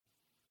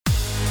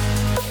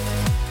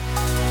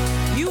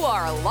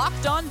are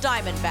Locked On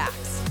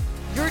Diamondbacks,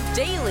 your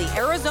daily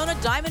Arizona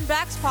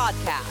Diamondbacks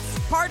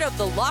podcast, part of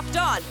the Locked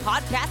On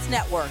Podcast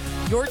Network,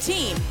 your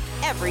team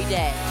every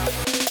day.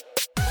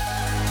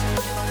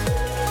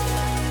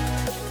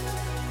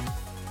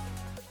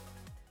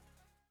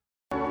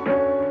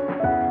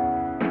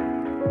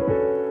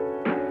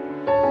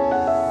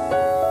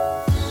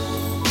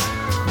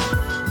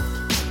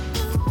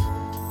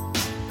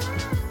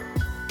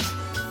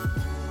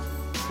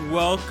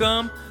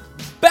 Welcome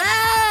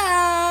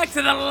back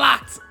to the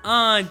Locked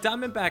On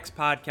Diamondbacks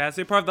podcast.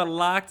 They're part of the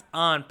Locked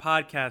On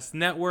Podcast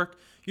Network.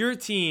 Your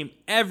team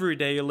every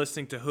day. You're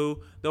listening to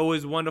who? The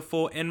always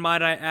wonderful and,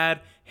 might I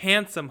add,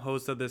 handsome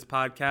host of this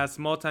podcast,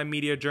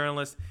 multimedia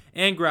journalist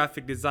and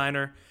graphic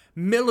designer,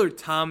 Millard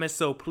Thomas.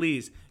 So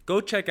please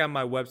go check out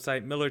my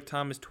website,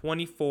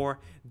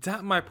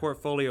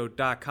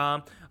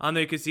 millardthomas24.myportfolio.com. On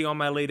there you can see all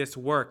my latest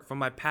work, from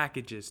my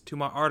packages to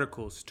my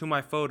articles to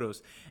my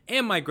photos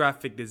and my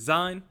graphic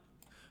design.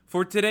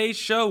 For today's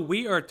show,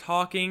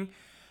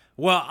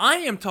 I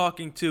am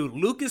talking to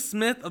Lucas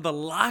Smith of the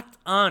Locked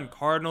On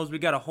Cardinals. We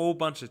got a whole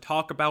bunch to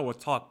talk about. We'll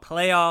talk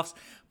playoffs,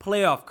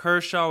 playoff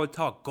Kershaw, we'll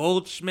talk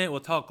Goldschmidt, we'll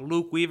talk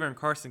Luke Weaver and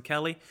Carson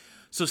Kelly.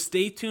 So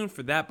stay tuned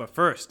for that. But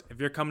first, if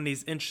your company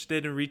is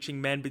interested in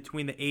reaching men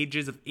between the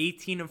ages of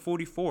 18 and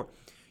 44,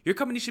 your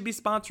company should be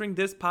sponsoring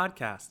this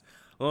podcast.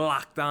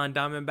 Locked On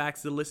Diamondbacks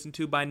is listened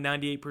to by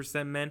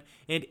 98% men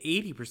and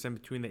 80%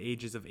 between the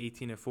ages of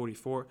 18 and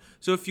 44.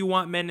 So if you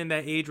want men in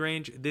that age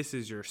range, this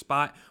is your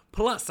spot.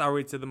 Plus, our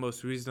rates are the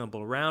most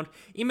reasonable around.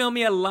 Email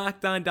me at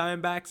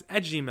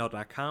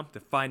lockedondiamondbacks@gmail.com to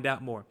find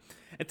out more.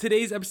 And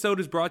today's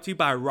episode is brought to you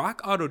by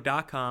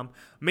rockauto.com.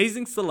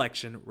 Amazing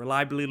selection,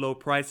 reliably low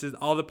prices,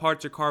 all the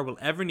parts your car will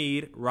ever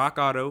need.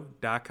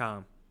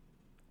 rockauto.com.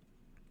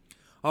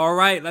 All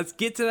right, let's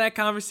get to that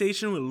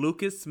conversation with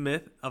Lucas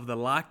Smith of the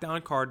Locked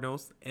On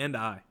Cardinals and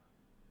I.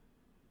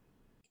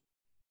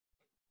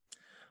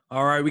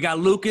 All right, we got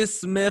Lucas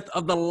Smith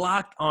of the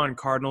Locked On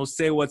Cardinals.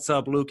 Say what's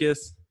up,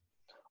 Lucas.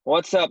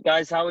 What's up,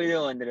 guys? How are we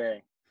doing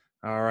today?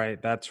 All right,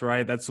 that's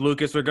right. That's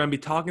Lucas. We're going to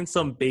be talking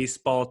some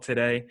baseball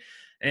today.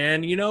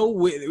 And, you know,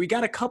 we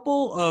got a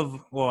couple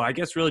of, I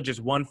guess really just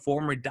one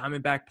former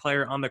Diamondback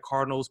player on the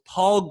Cardinals,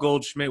 Paul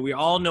Goldschmidt. We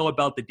all know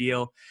about the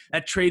deal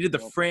that traded the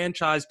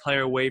franchise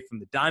player away from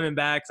the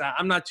Diamondbacks.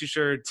 I'm not too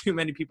sure too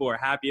many people are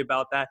happy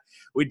about that.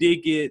 We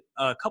did get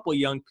a couple of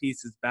young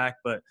pieces back,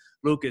 but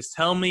Lucas,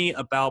 tell me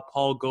about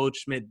Paul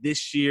Goldschmidt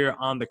this year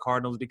on the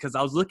Cardinals, because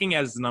I was looking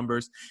at his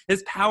numbers.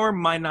 His power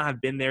might not have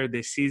been there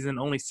this season,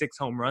 only 6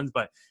 home runs,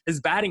 but his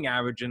batting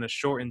average in a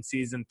shortened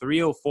season,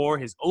 304.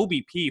 His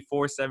OBP,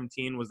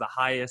 417, was the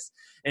highest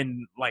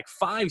in like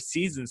 5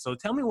 seasons. So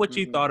tell me what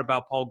you thought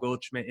about Paul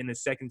Goldschmidt in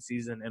his second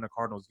season in a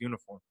Cardinals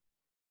uniform.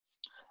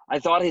 I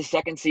thought his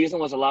second season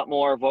was a lot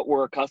more of what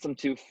we're accustomed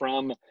to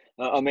from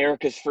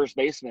America's first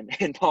baseman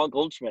and Paul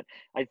Goldschmidt.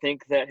 I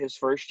think that his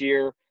first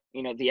year,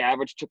 you know, the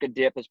average took a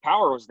dip. His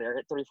power was there,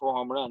 hit 34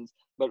 home runs,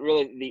 but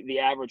really the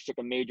average took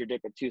a major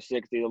dip at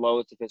 260, the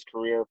lowest of his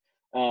career.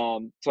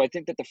 So I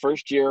think that the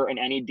first year in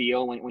any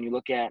deal, when you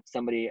look at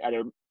somebody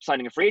either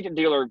signing a free agent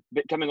deal or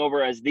coming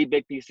over as the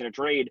big piece in a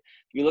trade,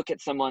 you look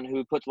at someone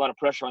who puts a lot of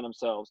pressure on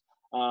themselves,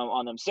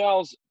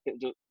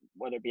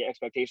 whether it be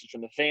expectations from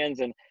the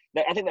fans. And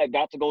I think that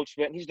got to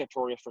Goldschmidt, and he's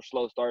notorious for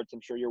slow starts.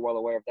 I'm sure you're well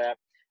aware of that.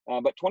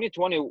 But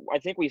 2020, I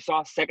think we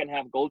saw second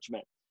half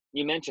Goldschmidt.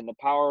 You mentioned the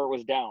power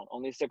was down,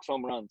 only 6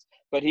 home runs,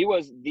 but he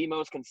was the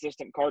most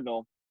consistent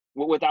Cardinal,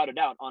 without a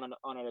doubt, on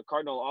a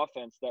Cardinal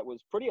offense that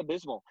was pretty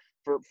abysmal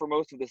for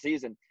most of the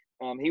season.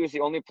 He was the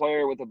only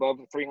player with above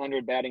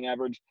 300 batting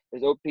average.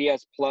 His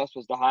OPS plus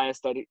was the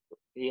highest that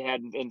he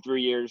had in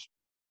 3 years.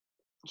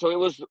 So it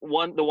was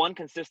the one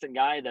consistent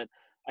guy that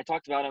I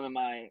talked about him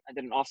I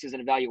did an offseason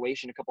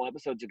evaluation a couple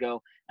episodes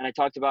ago, and I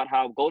talked about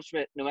how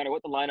Goldschmidt, no matter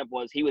what the lineup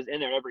was, he was in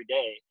there every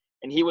day.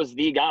 And he was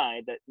the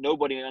guy that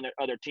nobody on the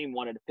other team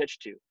wanted to pitch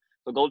to.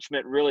 So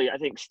Goldschmidt really, I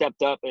think,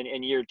 stepped up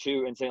in year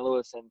 2 in St.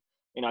 Louis. And,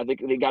 you know, I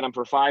think they got him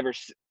for 5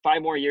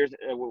 more years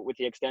with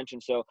the extension.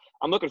 So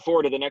I'm looking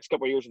forward to the next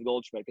couple of years with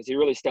Goldschmidt, because he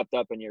really stepped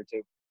up in year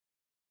 2.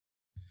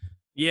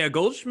 Yeah,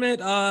 Goldschmidt,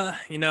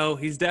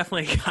 he's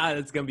definitely a guy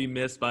that's going to be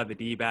missed by the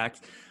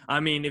D-backs. I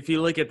mean, if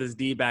you look at this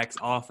D-backs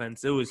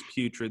offense, it was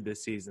putrid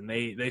this season.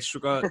 They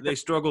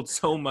struggled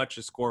so much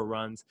to score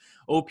runs.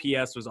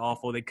 OPS was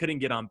awful. They couldn't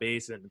get on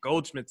base. And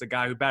Goldschmidt's a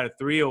guy who batted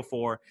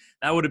 304.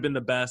 That would have been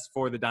the best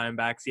for the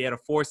Diamondbacks. He had a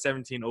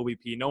 417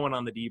 OBP. No one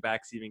on the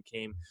D-backs even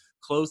came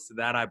close to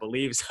that, I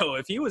believe. So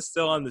if he was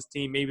still on this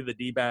team, maybe the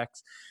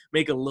D-backs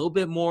make a little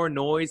bit more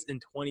noise in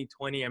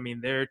 2020. I mean,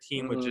 their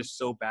team was just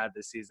so bad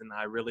this season.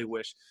 I really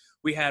wish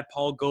we had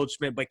Paul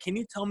Goldschmidt. But can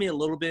you tell me a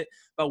little bit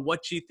about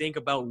what you think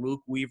about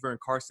Luke Weaver and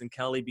Carson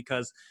Kelly?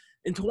 Because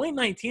in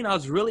 2019, I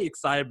was really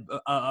excited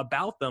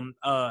about them.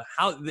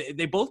 How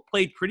they both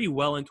played pretty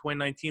well in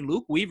 2019.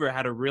 Luke Weaver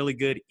had a really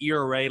good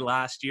ERA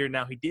last year.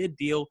 Now, he did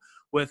deal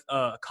with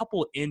a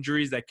couple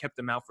injuries that kept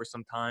him out for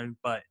some time.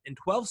 But in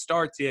 12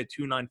 starts, he had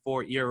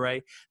 2.94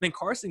 ERA. Then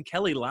Carson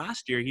Kelly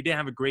last year, he didn't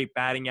have a great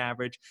batting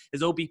average.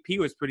 His OBP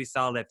was pretty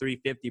solid at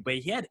 350, but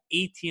he had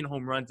 18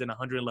 home runs in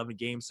 111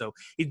 games. So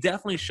he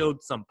definitely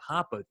showed some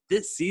pop. But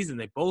this season,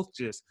 they both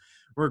just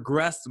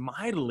regressed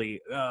mightily.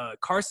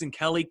 Carson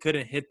Kelly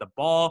couldn't hit the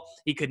ball.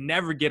 He could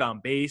never get on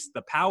base.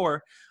 The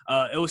power,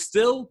 it was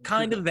still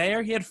kind of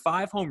there. He had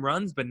 5 home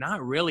runs, but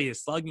not really.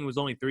 His slugging was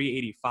only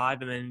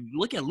 385. And then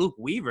look at Luke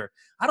Weaver.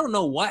 I don't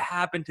know what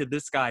happened to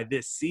this guy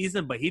this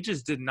season, but he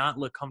just did not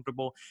look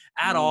comfortable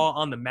at all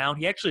on the mound.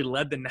 He actually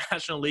led the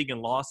National League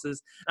in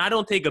losses. And I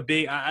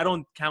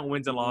don't count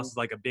wins and losses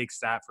like a big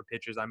stat for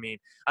pitchers. I mean,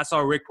 I saw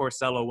Rick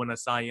Porcello win a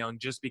Cy Young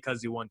just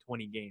because he won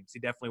 20 games. He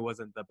definitely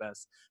wasn't the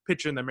best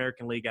pitcher in the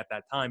American League at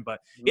that time, but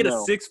he had a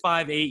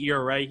 6.58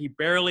 ERA. He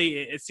barely,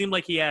 it seemed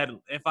like he had,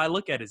 if I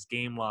look at his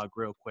game log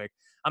real quick,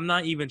 I'm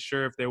not even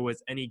sure if there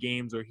was any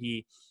games where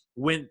he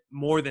went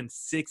more than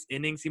 6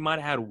 innings. He might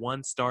have had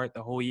 1 start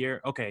the whole year.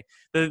 Okay.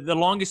 The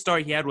longest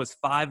start he had was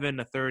 5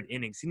 1/3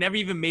 innings. He never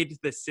even made it to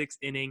the 6th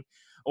inning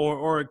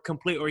or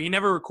he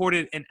never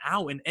recorded an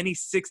out in any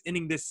 6th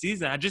inning this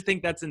season. I just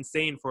think that's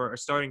insane for a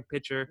starting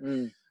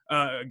pitcher.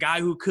 A guy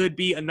who could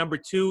be a number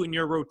 2 in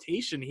your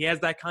rotation. He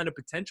has that kind of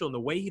potential, and the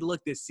way he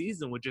looked this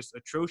season was just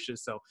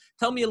atrocious. So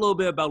tell me a little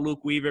bit about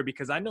Luke Weaver,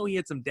 because I know he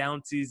had some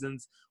down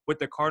seasons with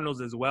the Cardinals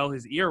as well.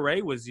 His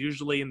ERA was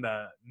usually in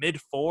the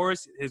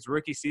mid-4s. His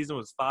rookie season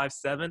was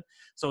 5.7.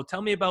 So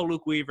tell me about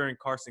Luke Weaver and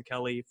Carson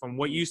Kelly from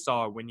what you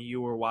saw when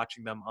you were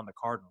watching them on the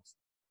Cardinals.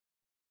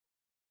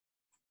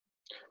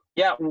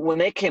 Yeah, when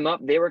they came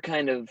up, they were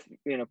kind of,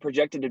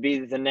 projected to be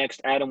the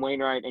next Adam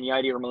Wainwright and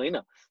Yadier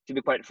Molina. To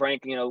be quite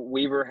frank,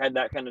 Weaver had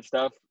that kind of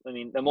stuff. I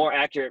mean, the more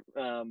accurate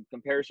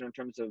comparison in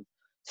terms of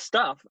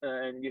stuff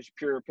and just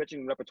pure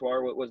pitching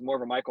repertoire was more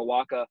of a Michael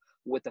Wacha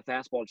with the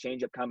fastball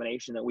changeup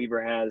combination that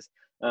Weaver has.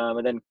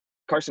 And then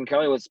Carson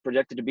Kelly was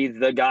projected to be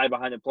the guy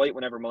behind the plate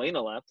whenever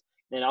Molina left.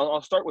 And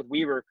I'll start with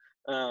Weaver.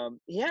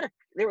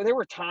 There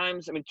were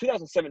times. I mean,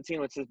 2017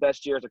 was his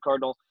best year as a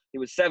Cardinal. He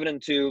was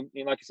 7-2.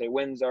 Like you say,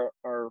 wins are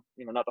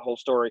not the whole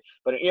story,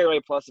 but an ERA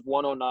plus of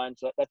 109,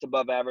 so that's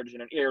above average,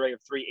 and an ERA of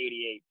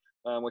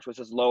 3.88, which was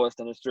his lowest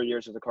in his 3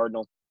 years as a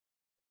Cardinal.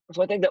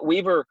 So I think that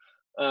Weaver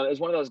is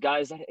one of those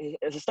guys that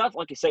his stuff,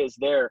 like you say, is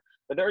there,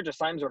 but there are just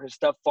times where his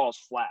stuff falls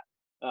flat.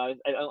 I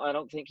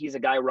don't think he's a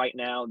guy right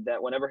now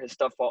that whenever his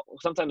stuff falls,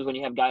 sometimes when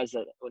you have guys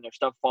that when their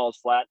stuff falls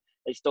flat,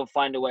 they still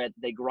find a way,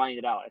 they grind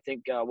it out. I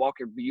think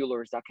Walker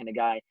Buehler is that kind of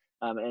guy.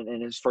 In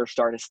his first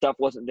start, his stuff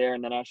wasn't there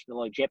in the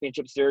National League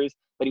Championship Series,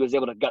 but he was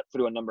able to gut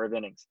through a number of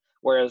innings.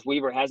 Whereas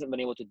Weaver hasn't been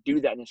able to do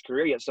that in his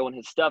career yet. So when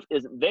his stuff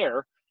isn't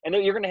there, and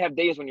you're going to have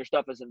days when your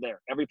stuff isn't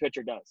there. Every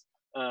pitcher does.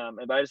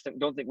 But I just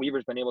don't think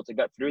Weaver's been able to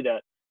gut through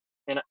that.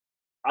 And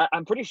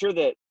I'm pretty sure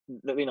that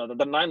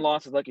the 9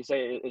 losses, like you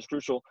say, is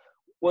crucial.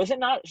 Was it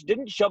not?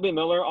 Didn't Shelby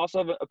Miller also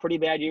have a pretty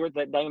bad year with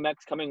the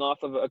Diamondbacks coming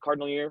off of a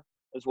Cardinal year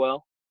as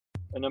well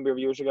a number of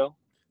years ago?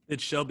 Did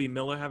Shelby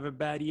Miller have a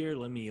bad year?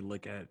 Let me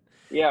look at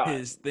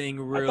his thing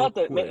real quick. I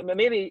thought quick. that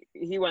maybe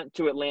he went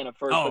to Atlanta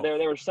first, but there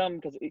were some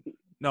because.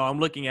 No, I'm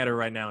looking at it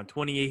right now. In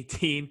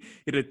 2018, he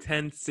had a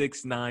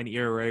 10.69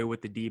 ERA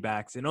with the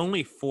D-backs and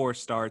only 4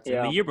 starts.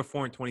 And the year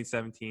before, in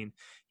 2017,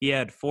 he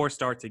had 4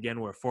 starts again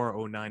with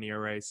 4.09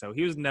 ERA. So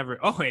he was never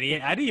 – I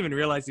didn't even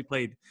realize he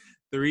played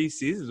 3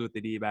 seasons with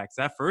the D-backs.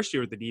 That first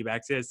year with the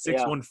D-backs, he had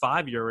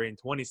 6.15 ERA in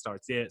 20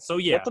 starts. Yeah, so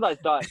that's what I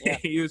thought. Yeah.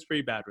 He was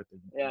pretty bad with the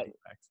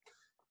D-backs.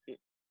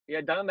 Yeah,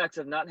 Diamondbacks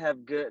have not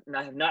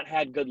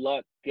had good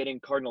luck getting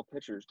Cardinal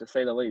pitchers, to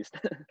say the least.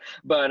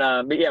 but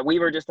yeah,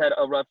 Weaver just had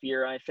a rough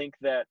year. I think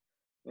that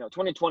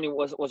 2020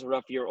 was a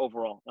rough year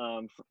overall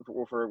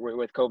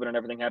with COVID and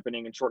everything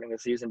happening and shortening the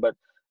season. But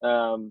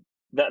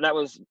that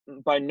was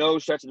by no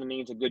stretch of the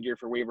means a good year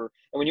for Weaver.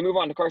 And when you move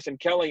on to Carson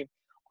Kelly,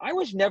 I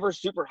was never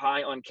super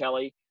high on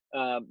Kelly.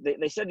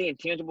 They said the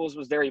intangibles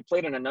was there. He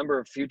played in a number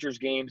of futures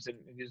games, and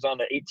he was on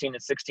the 18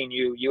 and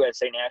 16U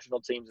USA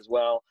national teams as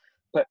well.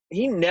 But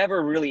he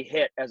never really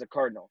hit as a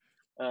Cardinal.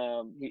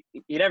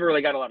 He never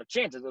really got a lot of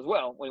chances as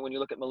well. When you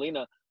look at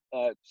Molina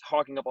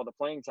hawking up all the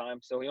playing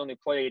time, so he only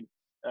played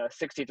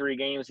 63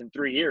 games in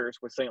 3 years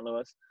with St.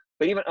 Louis.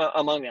 But even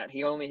among that,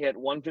 he only hit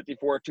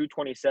 154,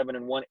 227,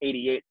 and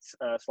 188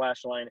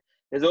 slash line.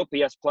 His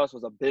OPS plus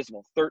was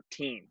abysmal,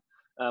 13.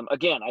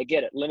 Again, I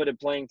get it, limited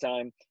playing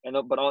time,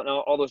 but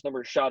all those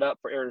numbers shot up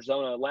for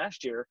Arizona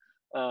last year.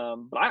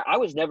 But I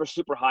was never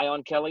super high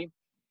on Kelly.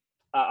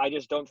 I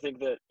just don't think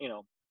that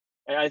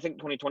And I think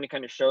 2020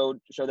 kind of showed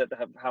that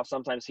how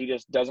sometimes he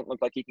just doesn't look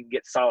like he can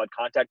get solid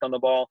contact on the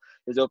ball.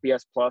 His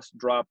OPS plus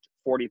dropped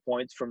 40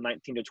 points from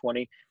 19 to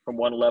 20, from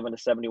 111 to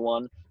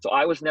 71. So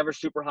I was never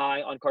super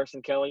high on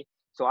Carson Kelly.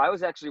 So I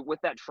was actually, with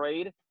that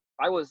trade,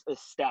 I was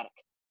ecstatic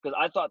because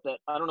I thought that,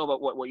 I don't know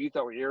about what you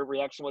thought what your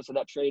reaction was to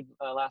that trade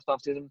last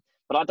offseason,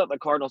 but I thought the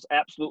Cardinals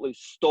absolutely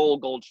stole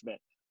Goldschmidt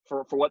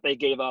for what they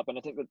gave up. And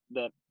I think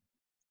that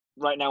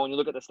right now, when you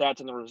look at the stats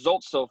and the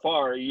results so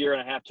far, a year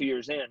and a half, 2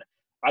 years in,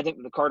 I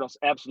think the Cardinals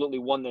absolutely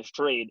won this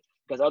trade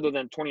because other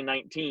than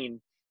 2019,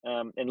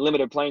 and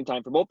limited playing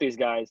time for both these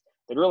guys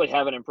that really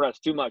haven't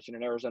impressed too much in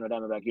an Arizona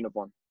Diamondback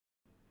uniform.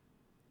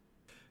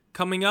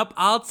 Coming up,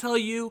 I'll tell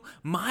you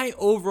my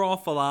overall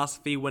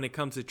philosophy when it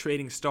comes to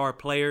trading star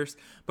players.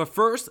 But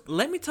first,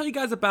 let me tell you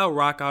guys about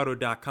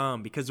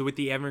RockAuto.com, because with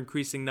the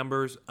ever-increasing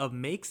numbers of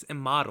makes and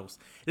models,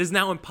 it is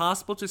now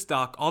impossible to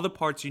stock all the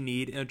parts you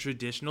need in a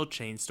traditional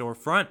chain store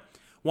front.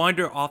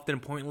 Wander often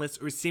pointless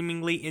or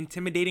seemingly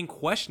intimidating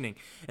questioning,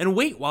 and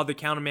wait while the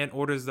counterman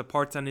orders the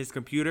parts on his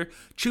computer,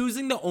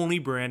 choosing the only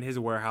brand his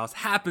warehouse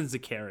happens to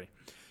carry.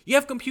 You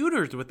have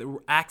computers with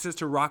access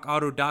to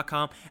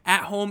RockAuto.com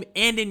at home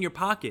and in your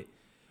pocket.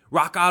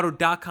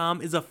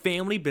 RockAuto.com is a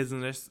family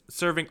business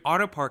serving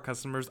auto part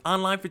customers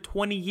online for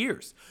 20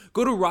 years.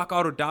 Go to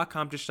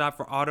RockAuto.com to shop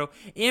for auto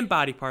and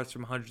body parts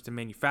from hundreds of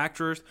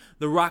manufacturers.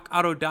 The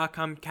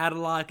RockAuto.com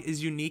catalog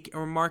is unique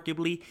and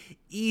remarkably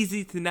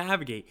easy to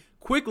navigate.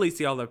 Quickly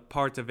see all the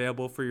parts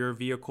available for your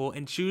vehicle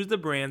and choose the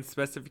brand,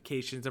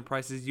 specifications, and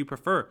prices you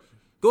prefer.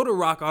 Go to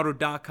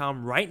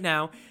rockauto.com right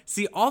now,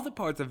 see all the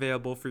parts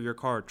available for your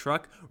car or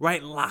truck,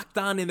 write Locked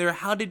On in their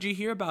How Did You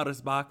Hear About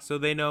Us box so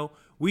they know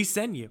we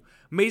sent you.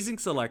 Amazing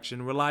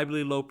selection,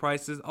 reliably low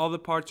prices, all the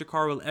parts your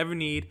car will ever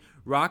need,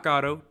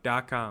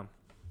 rockauto.com.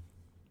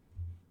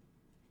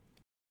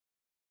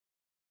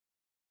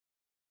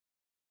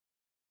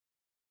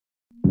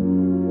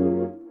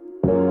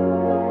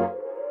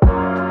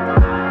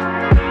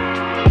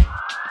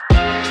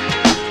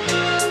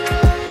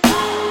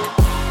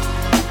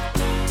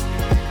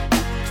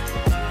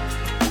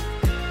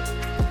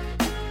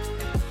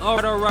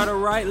 All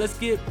right. Let's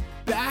get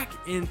back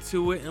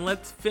into it and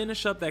let's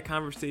finish up that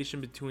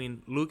conversation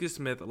between Lucas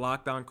Smith,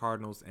 Locked On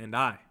Cardinals, and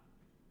I.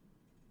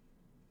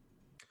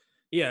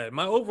 Yeah,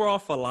 my overall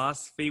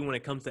philosophy when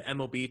it comes to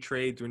MLB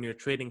trades, when you're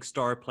trading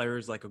star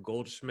players like a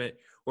Goldschmidt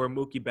or a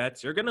Mookie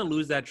Betts, you're going to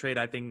lose that trade,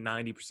 I think,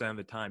 90% of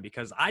the time,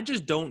 because I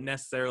just don't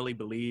necessarily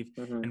believe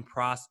in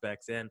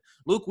prospects. And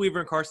Luke Weaver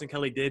and Carson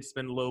Kelly did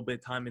spend a little bit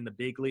of time in the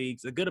big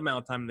leagues, a good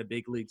amount of time in the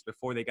big leagues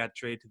before they got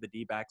traded to the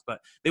D-backs, but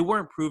they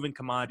weren't proven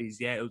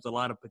commodities yet. It was a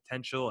lot of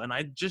potential, and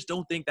I just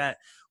don't think that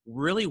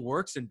really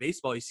works in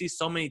baseball. You see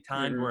so many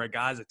times where a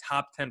guy's a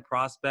top 10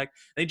 prospect,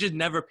 they just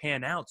never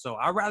pan out. So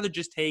I'd rather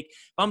just take,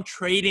 if I'm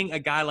trading a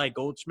guy like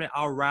Goldschmidt,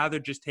 I'll rather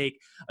just take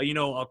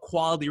a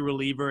quality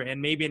reliever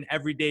and maybe an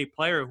everyday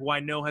player who I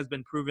know has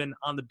been proven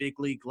on the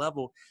big league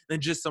level than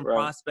just some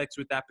prospects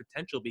with that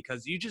potential,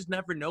 because you just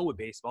never know with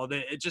baseball.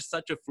 It's just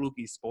such a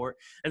fluky sport,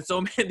 and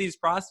so many of these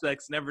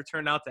prospects never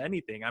turn out to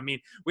anything. I mean,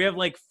 we have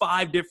like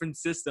 5 different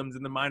systems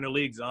in the minor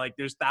leagues. Like,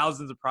 there's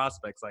thousands of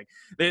prospects. Like,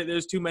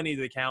 there's too many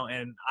to count,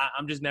 and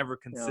I'm just never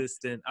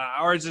consistent.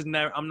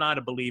 I'm not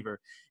a believer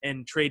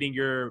in trading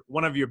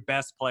one of your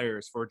best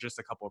players for just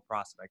a couple of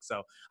prospects.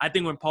 So I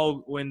think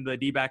when the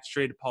D-backs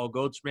traded Paul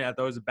Goldschmidt, I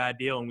thought it was a bad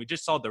deal, and we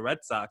just saw the Red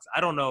Sox.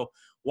 I don't know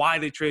why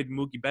they traded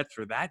Mookie Betts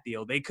for that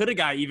deal. They could have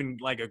got even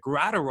like a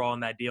Gratterall in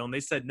that deal, and they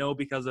said no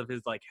because of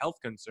his like health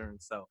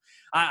concerns. So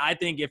I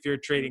think if you're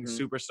trading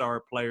superstar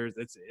players,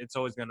 it's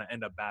always going to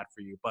end up bad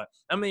for you. But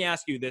let me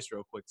ask you this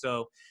real quick.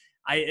 So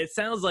it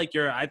sounds like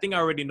I think I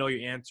already know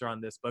your answer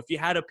on this, but if you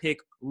had to pick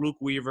Luke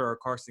Weaver or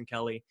Carson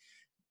Kelly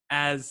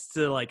as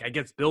to, like, I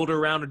guess, build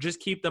around or just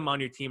keep them on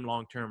your team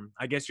long term,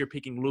 I guess you're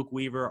picking Luke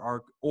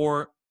Weaver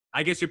or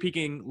I guess you're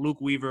picking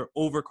Luke Weaver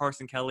over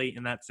Carson Kelly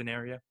in that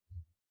scenario.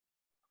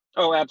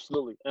 Oh,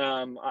 absolutely.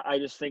 I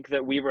just think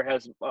that Weaver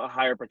has a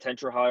higher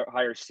potential,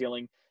 higher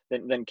ceiling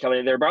than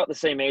Kelly. They're about the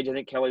same age. I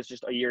think Kelly's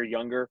just a year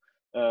younger.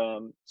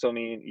 So, I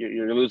mean,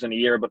 you're losing a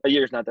year, but a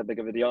year is not that big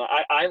of a deal.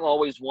 I'm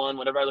always one,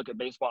 whenever I look at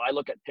baseball, I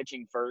look at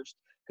pitching first,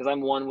 because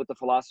I'm one with the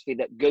philosophy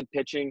that good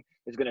pitching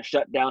is going to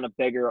shut down a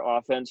bigger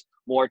offense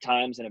more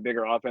times than a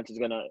bigger offense is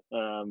going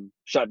to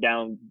shut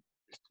down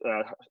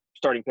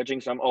starting pitching.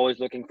 So I'm always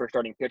looking for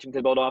starting pitching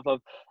to build off of.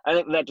 I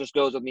think that just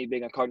goes with me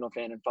being a Cardinal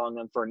fan and following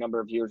them for a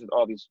number of years with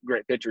all these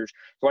great pitchers.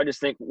 So I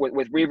just think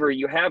with Weaver,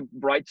 you have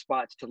bright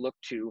spots to look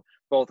to,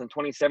 both in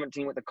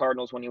 2017 with the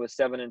Cardinals when he was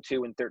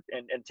 7-2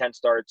 and 10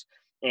 starts,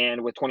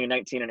 and with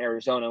 2019 in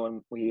Arizona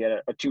when we had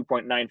a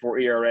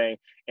 2.94 ERA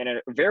and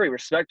a very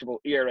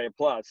respectable ERA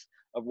plus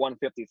of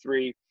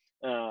 153.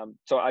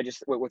 So I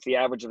just, with the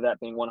average of that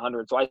being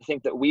 100. So I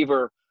think that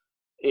Weaver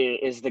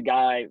is the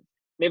guy.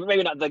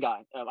 Maybe not the guy,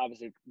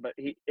 obviously, but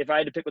if I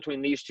had to pick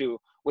between these two,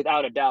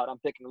 without a doubt, I'm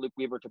picking Luke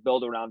Weaver to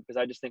build around, because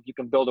I just think you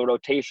can build a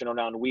rotation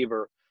around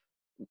Weaver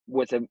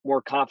with a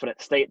more confident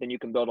state than you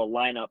can build a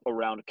lineup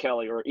around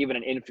Kelly or even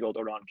an infield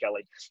around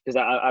Kelly. Because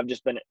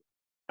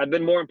I've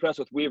been more impressed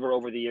with Weaver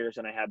over the years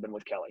than I have been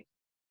with Kelly.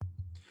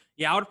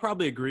 Yeah, I would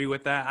probably agree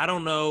with that. I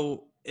don't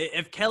know.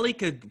 If Kelly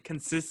could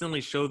consistently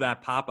show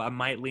that pop, I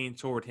might lean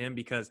toward him,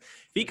 because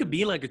if he could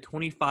be like a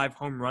 25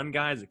 home run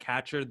guy as a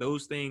catcher,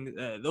 those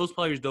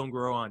players don't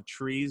grow on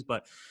trees.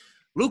 But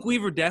Luke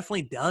Weaver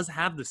definitely does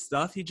have the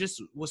stuff. He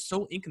just was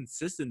so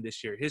inconsistent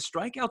this year. His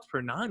strikeouts per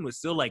 9 was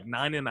still like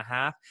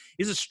 9.5.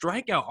 He's a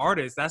strikeout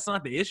artist. That's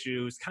not the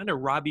issue. It's kind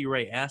of Robbie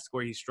Ray-esque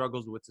where he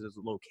struggles with his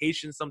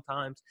location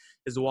sometimes.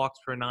 His walks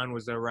per 9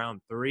 was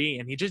around 3,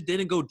 and he just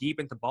didn't go deep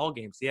into ball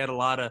games. He had a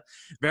lot of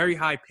very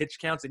high pitch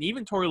counts, and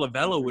even Torey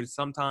Lovullo would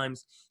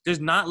sometimes just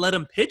not let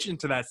him pitch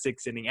into that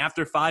 6th inning.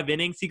 After 5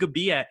 innings, he could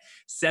be at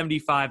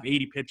 75,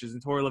 80 pitches,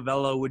 and Torey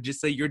Lovullo would just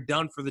say, "You're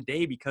done for the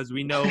day," because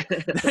we know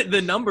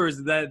the numbers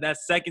that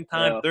second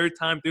time, third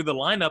time through the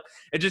lineup,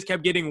 it just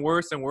kept getting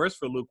worse and worse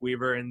for Luke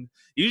Weaver. And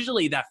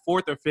usually that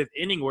 4th or 5th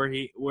inning where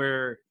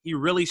he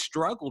really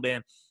struggled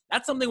in,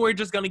 that's something where he's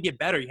just going to get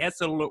better. He has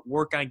to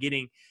work on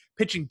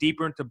pitching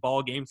deeper into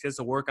ball games. He has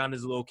to work on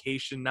his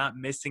location, not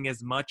missing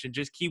as much, and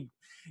just keep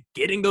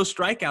getting those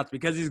strikeouts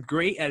because he's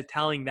great at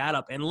tallying that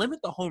up, and limit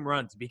the home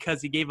runs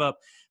because he gave up,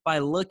 if I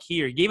look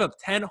here, he gave up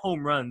 10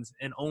 home runs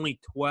in only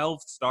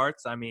 12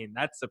 starts. I mean,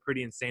 that's a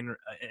pretty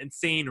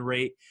insane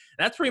rate.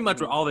 That's pretty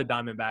much all the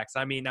Diamondbacks.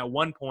 I mean, at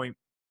one point,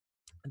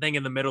 I think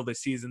in the middle of the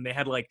season, they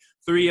had like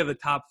 3 of the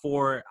top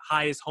 4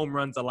 highest home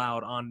runs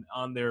allowed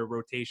on their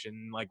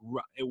rotation, like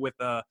with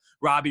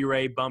Robbie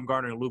Ray,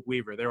 Bumgarner, and Luke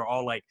Weaver. They were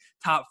all like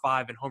top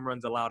 5 in home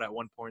runs allowed at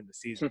one point in the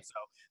season. So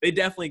they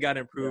definitely got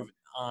improved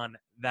on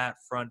that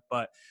front.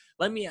 But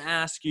let me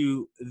ask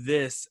you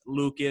this,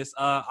 Lucas.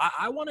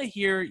 I want to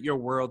hear your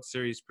World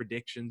Series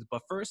predictions,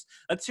 but first,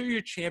 let's hear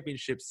your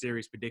Championship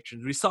Series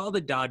predictions. We saw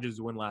the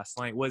Dodgers win last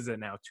night. What is it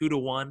now?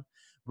 2-1.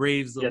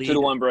 Braves lead.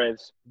 2-1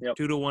 Braves. Yep.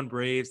 2-1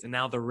 Braves, and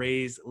now the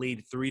Rays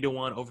lead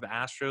 3-1 over the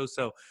Astros.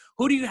 So,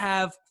 who do you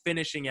have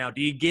finishing out?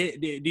 Do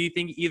you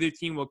think either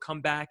team will come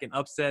back and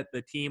upset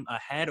the team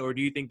ahead, or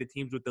do you think the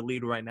teams with the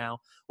lead right now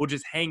will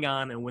just hang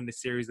on and win the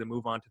series and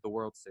move on to the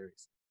World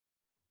Series?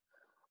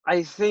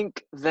 I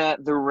think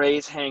that the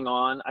Rays hang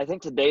on. I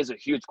think today is a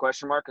huge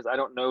question mark because I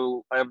don't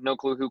know. I have no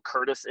clue who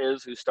Curtis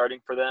is, who's starting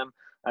for them.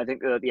 I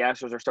think the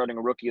Astros are starting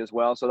a rookie as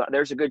well. So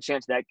there's a good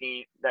chance that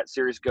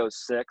series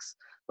goes 6.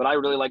 But I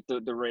really like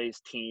the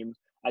Rays team.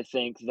 I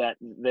think that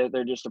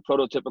they're just a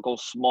prototypical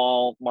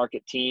small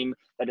market team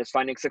that is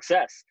finding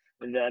success.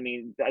 And I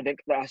mean, I think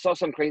I saw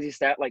some crazy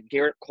stat like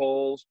Garrett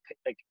Cole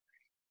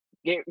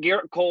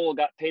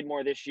got paid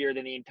more this year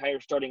than the entire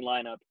starting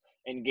lineup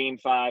in Game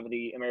 5 of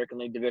the American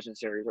League Division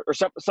Series, or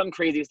some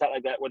crazy stat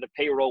like that, where the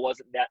payroll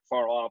wasn't that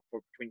far off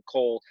between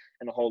Cole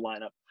and the whole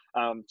lineup.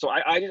 So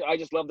I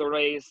just love the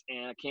Rays,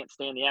 and I can't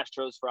stand the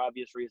Astros for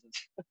obvious reasons.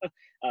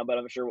 But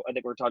I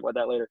think we're talking about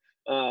that later.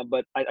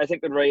 But I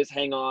think the Rays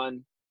hang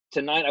on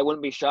tonight. I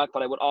wouldn't be shocked,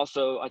 but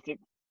I think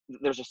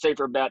there's a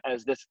safer bet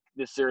as this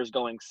series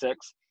going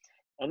 6.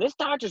 And this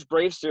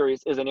Dodgers-Braves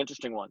series is an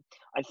interesting one.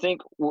 I think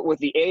with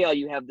the AL,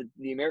 you have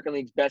the American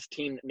League's best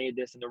team that made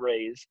this in the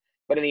Rays.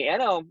 But in the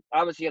NL,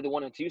 obviously you have the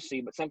 1 and 2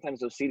 seed, but sometimes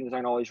those seedings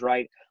aren't always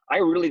right. I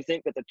really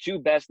think that the 2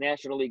 best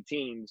National League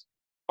teams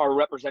are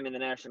representing the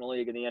National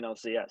League in the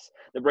NLCS.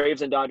 The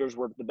Braves and Dodgers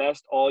were the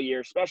best all year,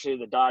 especially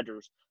the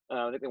Dodgers.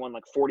 I think they won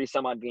like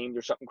 40-some-odd games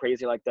or something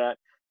crazy like that.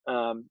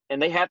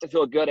 And they have to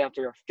feel good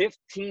after a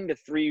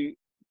 15-3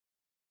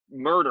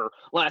 murder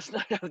last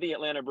night of the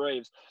Atlanta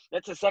Braves.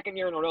 That's the second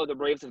year in a row the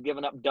Braves have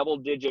given up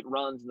double-digit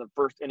runs in the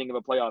first inning of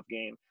a playoff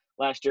game.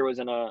 Last year was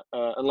an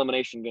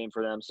elimination game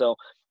for them. So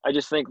I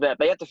just think that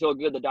they have to feel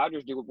good, the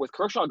Dodgers do, with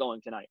Kershaw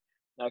going tonight.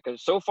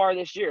 Because so far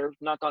this year,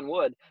 knock on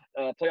wood,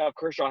 playoff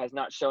Kershaw has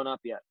not shown up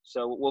yet.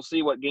 So we'll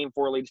see what Game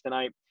 4 leads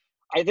tonight.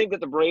 I think that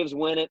the Braves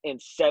win it in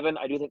 7.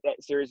 I do think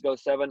that series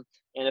goes 7.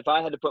 And if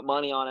I had to put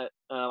money on it,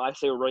 I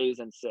say Rays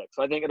in 6.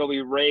 So I think it'll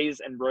be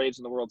Rays and Braves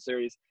in the World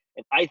Series.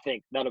 And I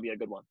think that'll be a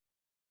good one.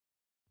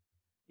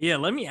 Yeah,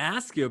 let me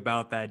ask you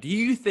about that. Do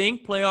you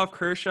think playoff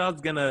Kershaw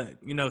is going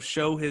to,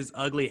 show his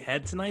ugly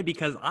head tonight?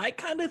 Because I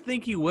kind of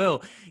think he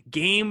will.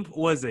 Game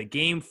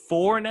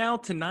 4 now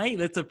tonight?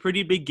 That's a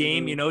pretty big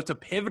game. Mm-hmm. It's a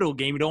pivotal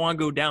game. You don't want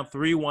to go down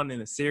 3-1 in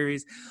a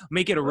series.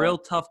 Make it a real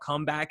tough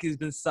comeback. He's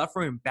been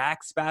suffering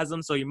back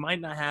spasms, so he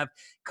might not have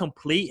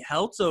complete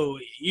health. So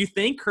you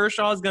think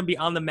Kershaw is going to be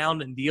on the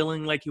mound and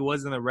dealing like he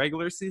was in the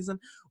regular season?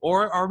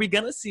 Or are we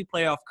going to see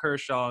playoff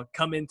Kershaw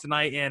come in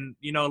tonight and,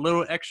 a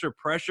little extra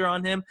pressure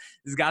on him?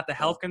 He's got the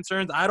health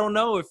concerns. I don't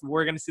know if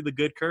we're going to see the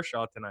good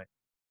Kershaw tonight.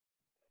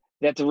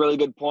 That's a really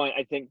good point.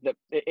 I think that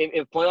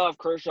if playoff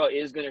Kershaw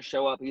is going to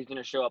show up, he's going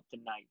to show up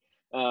tonight.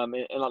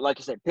 And like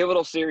I said,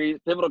 pivotal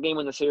game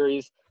in the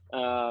series.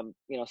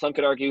 Some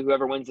could argue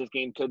whoever wins this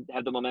game could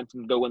have the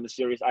momentum to go win the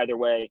series either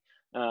way.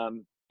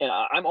 And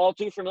I'm all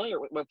too familiar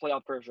with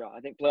playoff Kershaw. I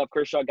think playoff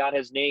Kershaw got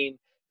his name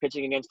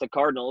pitching against the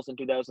Cardinals in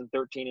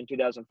 2013 and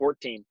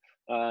 2014,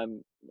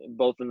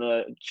 both in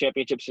the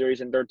championship series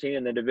in 13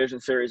 and the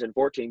division series in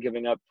 14,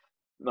 giving up,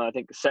 I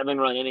think,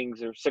 7-run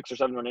innings or 6 or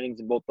 7-run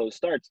innings in both those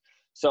starts.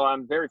 So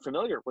I'm very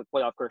familiar with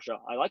playoff Kershaw.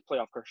 I like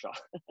playoff Kershaw.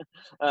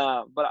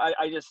 But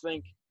I just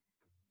think,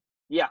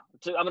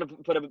 I'm going to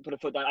put a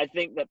foot down. I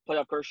think that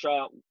playoff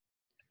Kershaw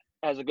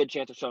has a good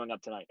chance of showing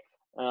up tonight.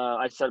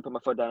 I said to put my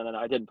foot down, and then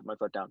I didn't put my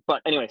foot down.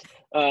 But anyways,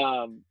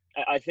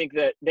 I think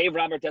that Dave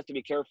Roberts has to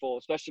be careful,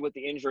 especially with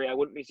the injury. I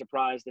wouldn't be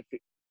surprised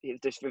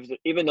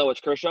even though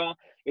it's Kershaw,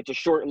 it's a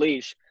short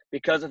leash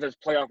because of his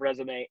playoff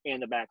resume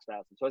and the back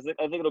spasm. So I think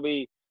it'll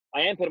be.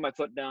 I am putting my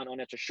foot down on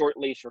it's a short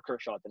leash for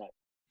Kershaw tonight.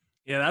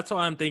 Yeah, that's what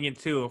I'm thinking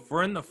too. If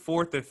we're in the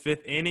 4th or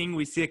 5th inning,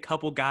 we see a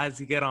couple guys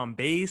who get on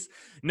base,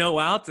 no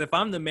outs. If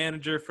I'm the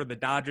manager for the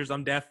Dodgers,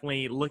 I'm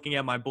definitely looking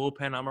at my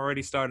bullpen. I'm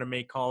already starting to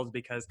make calls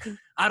because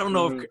I don't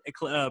know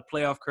if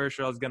playoff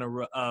Kershaw is going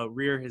to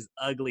rear his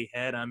ugly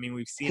head. I mean,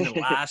 we've seen it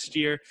last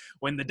year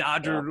when the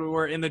Dodgers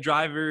were in the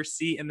driver's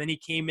seat, and then he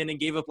came in and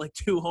gave up like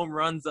 2 home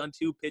runs on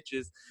 2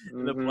 pitches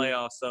in the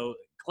playoffs. So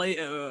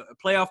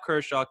playoff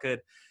Kershaw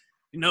could,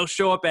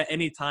 show up at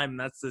any time. And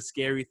that's the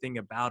scary thing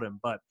about him.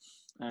 But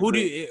who do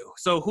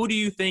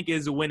you think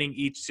is winning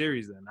each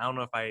series then? I don't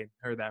know if I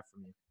heard that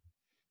from you.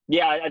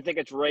 Yeah, I think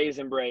it's Rays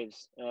and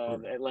Braves,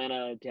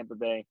 Atlanta and Tampa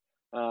Bay.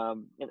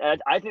 And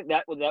I think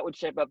that would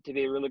shape up to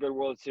be a really good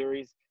World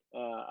Series.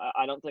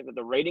 I don't think that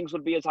the ratings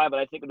would be as high, but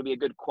I think it would be a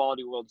good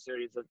quality World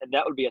Series, and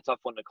that would be a tough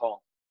one to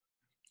call.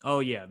 Oh,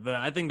 yeah.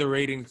 I think the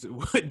ratings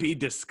would be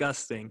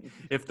disgusting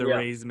if the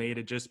Rays made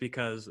it, just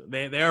because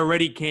they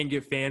already can't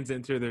get fans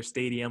into their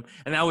stadium.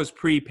 And that was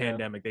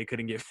pre-pandemic. They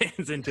couldn't get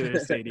fans into their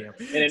stadium.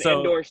 In an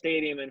indoor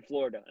stadium in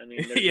Florida. I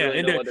mean, there's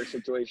really no other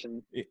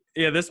situation.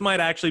 Yeah, this might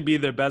actually be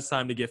their best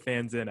time to get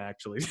fans in,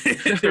 actually,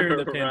 during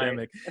the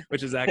pandemic,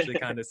 which is actually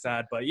kind of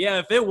sad. But, yeah,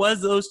 if it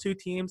was those 2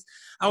 teams,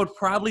 I would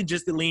probably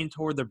just lean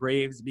toward the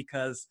Braves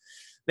because –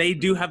 they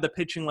do have the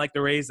pitching like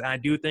the Rays, and I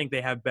do think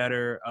they have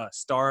better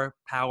star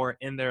power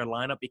in their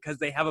lineup because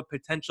they have a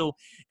potential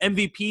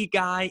MVP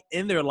guy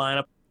in their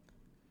lineup.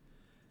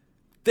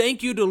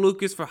 Thank you to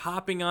Lucas for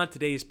hopping on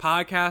today's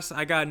podcast.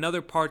 I got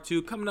another part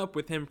 2 coming up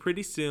with him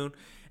pretty soon.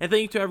 And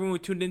thank you to everyone who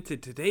tuned into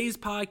today's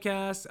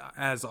podcast.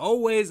 As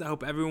always, I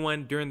hope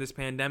everyone during this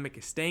pandemic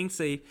is staying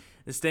safe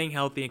and staying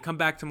healthy. And come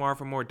back tomorrow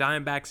for more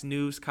Diamondbacks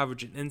news,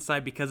 coverage, and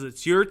insight because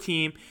it's your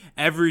team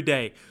every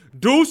day.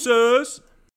 Deuces!